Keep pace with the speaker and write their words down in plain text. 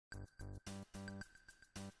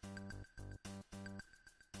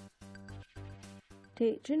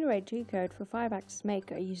To generate G-code for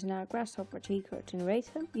 5AXISMAKER using our Grasshopper G-code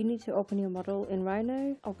generator, you need to open your model in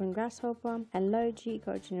Rhino, open Grasshopper, and load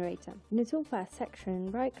G-code generator. In the toolpath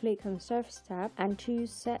section, right-click on the Surface tab and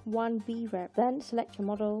choose Set 1B Rep. Then select your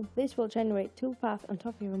model. This will generate toolpath on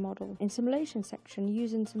top of your model. In Simulation section,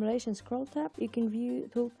 using Simulation Scroll tab, you can view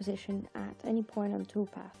tool position at any point on the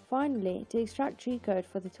toolpath. Finally, to extract G-code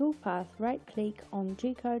for the toolpath, right-click on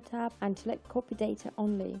G-code tab and select Copy Data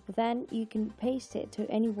Only. Then you can paste it to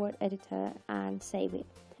any word editor and save it.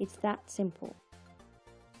 It's that simple.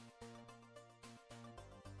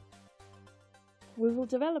 We will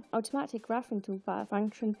develop automatic graphing toolpath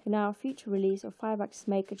function in our future release of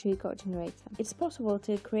 5AXISMAKER G-code generator. It's possible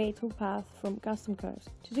to create toolpath from custom codes.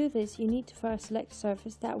 To do this, you need to first select a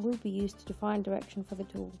surface that will be used to define direction for the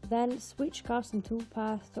tool. Then switch custom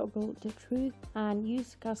toolpath toggle to true and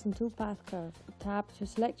use custom toolpath curve tab to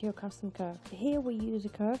select your custom curve. Here we use a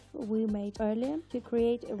curve we made earlier to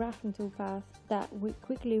create a graphing toolpath that will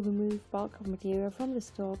quickly remove bulk of material from the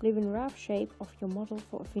stock, leaving a rough shape of your model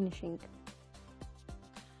for finishing.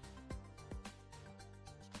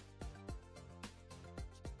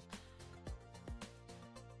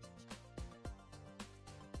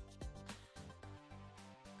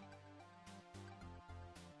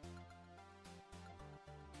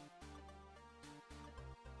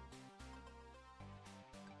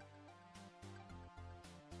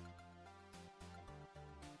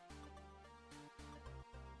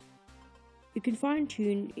 You can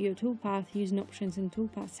fine-tune your toolpath using options in the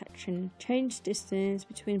toolpath section. Change distance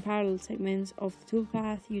between parallel segments of the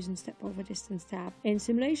toolpath using stepover distance tab. In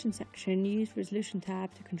simulation section, use resolution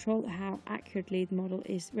tab to control how accurately the model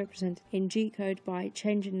is represented in G-code by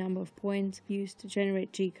changing the number of points used to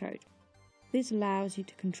generate G-code. This allows you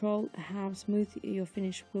to control how smooth your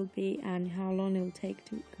finish will be and how long it will take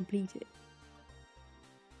to complete it.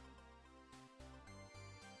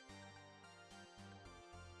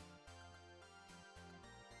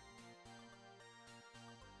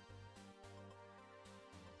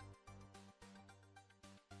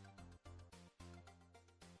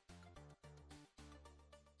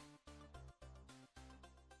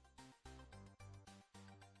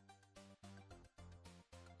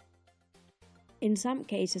 In some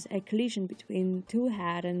cases, a collision between the tool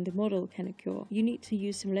head and the model can occur. You need to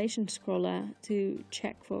use Simulation Scroller to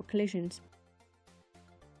check for collisions.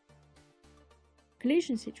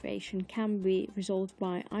 Collision situation can be resolved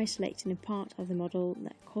by isolating a part of the model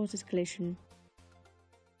that causes collision.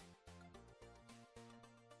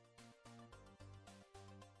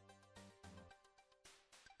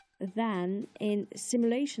 Then, in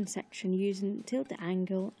simulation section, using tilt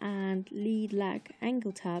angle and lead lag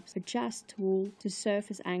angle tabs, adjust tool to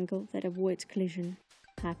surface angle that avoids collision.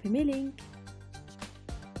 Happy milling!